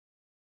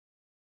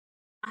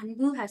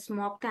Anbu has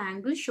marked the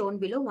angle shown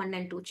below 1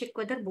 and 2. Check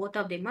whether both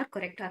of them are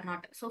correct or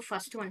not. So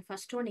first one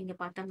இங்க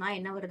பார்த்தோம்னா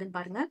என்ன வருதுன்னு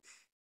பாருங்க.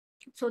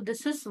 So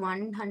this is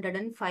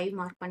 105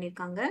 mark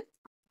பண்ணிருக்காங்க.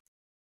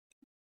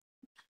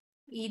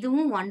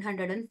 இதுவும்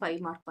 105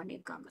 mark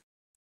பண்ணிருக்காங்க.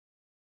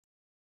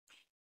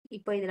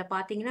 இப்போ இதுல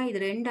பாத்தீங்கன்னா இது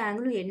ரெண்டு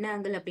ஆங்கிளும் என்ன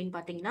ஆங்கிள் அப்படின்னு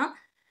பாத்தீங்கன்னா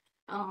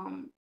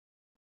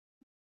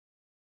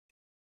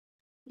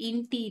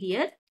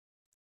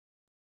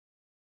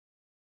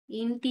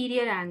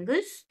interior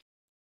angles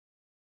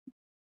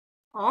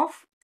of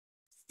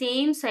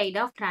same side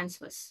of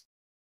transverse.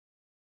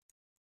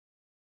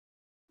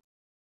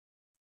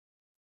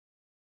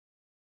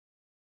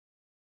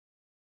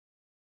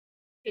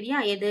 சரியா?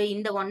 எது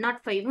இந்த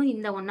 105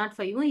 இந்த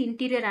 105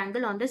 interior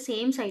angle on the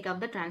same side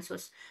of the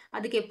transverse.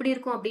 அதுக்கு எப்படி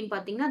இருக்கும் அப்படின்னு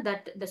பாத்தீங்கன்னா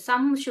that the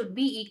some should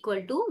be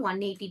equal to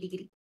 180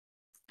 degree.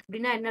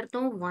 அப்படின்னா என்ன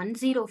அர்த்தம்?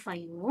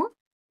 105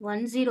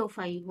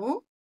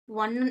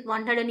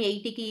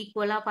 180க்கு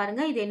ஈக்குவலா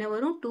பாருங்க. இது என்ன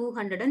வரும்?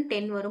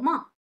 210 வருமா?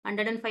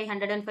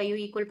 105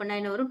 ஈக்குவல் பண்ணா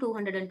என்ன வரும்?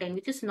 210,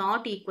 which is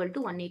not equal to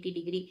 180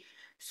 degree.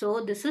 So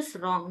this is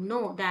wrong. No,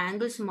 the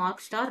angles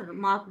marked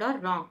are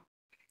wrong.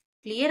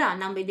 கிளியரா?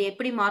 நம்ம இது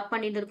எப்படி மார்க்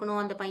பண்ணியிருக்கணும்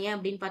அந்த பையன்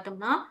அப்படின்னு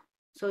பார்த்தோம்னா,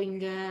 ஸோ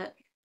இங்க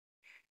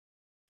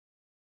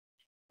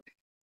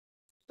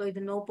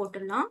இது நோ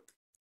போட்டுடலாம்.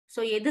 ஸோ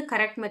எது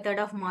கரெக்ட்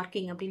மெத்தட் ஆஃப்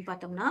மார்க்கிங் அப்படின்னு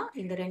பார்த்தோம்னா,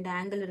 இந்த ரெண்டு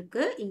ஆங்கிள்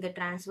இருக்கு, இங்க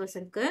டிரான்ஸ்வர்ஸ்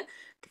இருக்கு.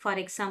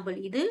 ஃபார் எக்ஸாம்பிள்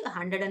இது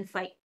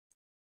 105,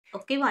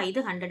 ஓகேவா?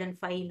 இது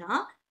 105னா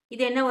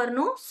இது என்ன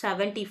வரணும்?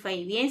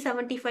 75. ஏன்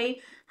 75?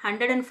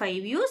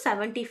 105யும்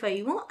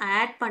 75யும்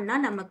ஆட் பண்ணா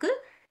நமக்கு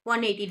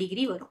 180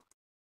 டிகிரி வரும்.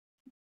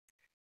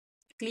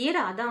 கிளியரா?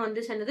 அதான்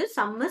வந்து சொன்னது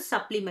சம் இஸ்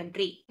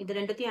சப்ளிமெண்ட்ரி. இது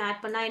ரெண்டுத்தையும்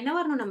ஆட் பண்ணா என்ன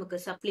வரணும்? நமக்கு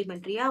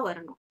சப்ளிமெண்ட்ரியா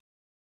வரணும்.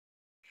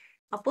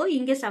 அப்போ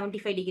இங்க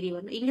 75 டிகிரி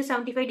வரும். இங்க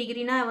 75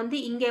 டிகிரினா வந்து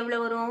இங்க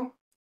எவ்வளவு வரும்?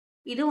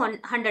 இது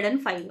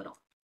 105 வரும்.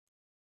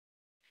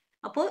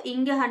 அப்போ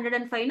இங்க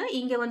 105னா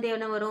இங்க வந்து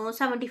என்ன வரும்?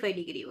 75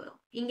 டிகிரி வரும்.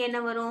 இங்க என்ன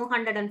வரும்?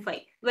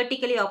 105.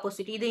 Vertically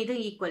opposite. இது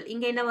ஈக்குவல்.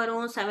 இங்க என்ன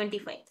வரும்?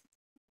 75.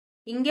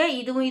 இங்க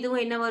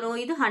இதுவும் என்ன வரும்?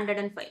 இது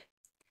 105.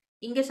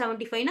 இங்க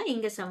 75னா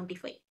இங்க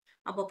 75.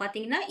 அப்போ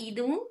பாத்தீங்கன்னா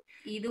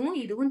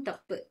இதுவும்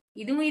தப்பு.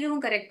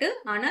 இதுவும் கரெக்ட்.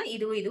 ஆனா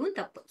இதுவும்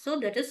தப்பு. So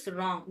that is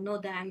wrong. No,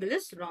 the angle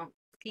is wrong.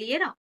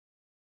 கிளியரா?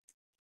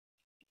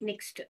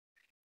 நெக்ஸ்ட்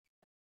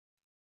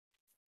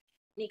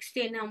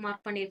என்ன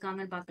மார்க்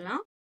பண்ணிருக்காங்கன்னு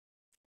பார்க்கலாம்.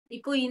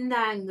 இப்போ இந்த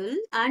ஆங்கிள்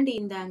அண்ட்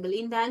இந்த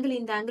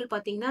ஆங்கிள்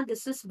பாத்தீங்கன்னா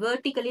this is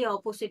vertically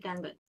opposite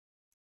angle.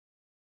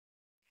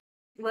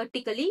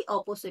 vertically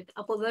opposite.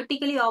 அப்போ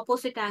vertically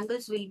opposite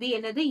angles will be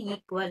என்னது?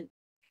 equal.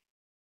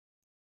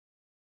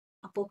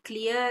 அப்போ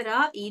கிளியரா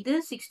இது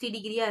 60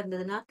 டிகிரியா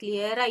இருந்ததுன்னா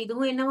கிளியரா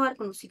இதுவும் என்னவா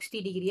இருக்கணும்? 60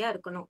 டிகிரியா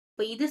இருக்கணும்.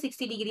 இப்போ இது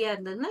 60 டிகிரியா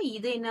இருந்ததுன்னா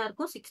இது என்ன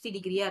இருக்கும்? 60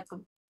 டிகிரியா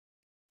இருக்கணும்.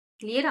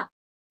 கிளியரா?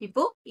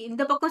 இப்போ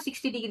இந்த பக்கம்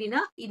 60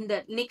 டிகிரினா இந்த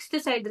நெக்ஸ்ட்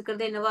சைடு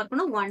இருக்கிறது என்னவா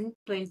இருக்கணும்?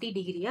 120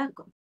 டிகிரியா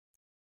இருக்கும்.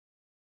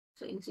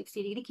 ஸோ இந்த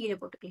 60 டிகிரி கீழே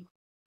போட்டுக்கலாம்.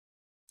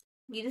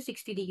 இது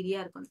 60 டிகிரியா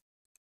இருக்கணும்.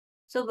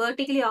 So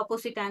vertically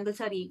opposite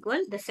angles are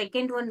equal. The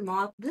second one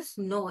mark this.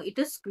 No, it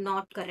is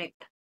not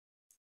correct.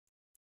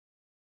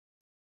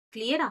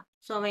 கிளியரா?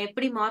 ஸோ அவன்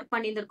எப்படி மார்க்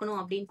பண்ணியிருந்திருக்கணும்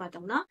அப்படின்னு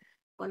பார்த்தோம்னா,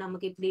 இப்போ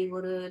நமக்கு இப்படி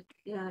ஒரு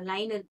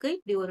லைன் இருக்கு,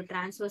 இப்படி ஒரு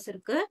டிரான்ஸ்வர்ஸ்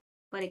இருக்கு.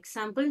 ஃபார்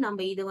எக்ஸாம்பிள் நம்ம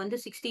இது வந்து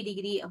 60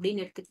 டிகிரி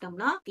அப்படின்னு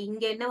எடுத்துக்கிட்டோம்னா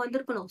இங்க என்ன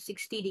வந்திருக்கணும்?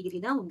 60 டிகிரி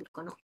தான்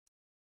வந்திருக்கணும்.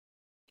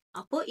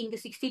 அப்போ இங்க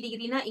 60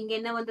 டிகிரினா இங்க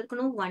என்ன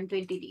வந்திருக்கணும்?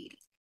 120 டிகிரி.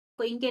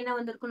 இப்போ இங்க என்ன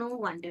வந்திருக்கணும்?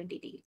 120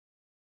 டிகிரி.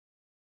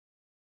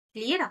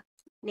 கிளியரா?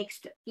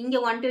 நெக்ஸ்ட் இங்க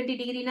 120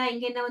 டிகிரினா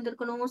இங்க என்ன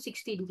வந்திருக்கணும்?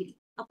 60 டிகிரி.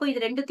 அப்போ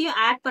இது ரெண்டுத்தையும்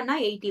ஆட் பண்ணா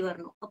 80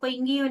 வரணும். அப்போ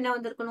இங்கேயும் என்ன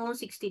வந்திருக்கணும்?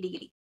 60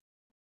 டிகிரி.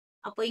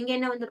 அப்போ இங்க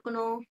என்ன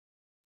வந்திருக்கணும்?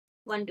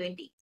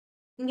 120.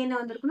 இங்க என்ன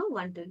வந்திருக்கணும்?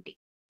 120.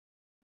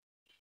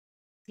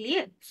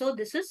 Clear? So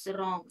this is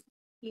wrong.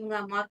 இங்க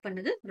மார்க்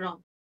பண்ணது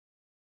ராங்.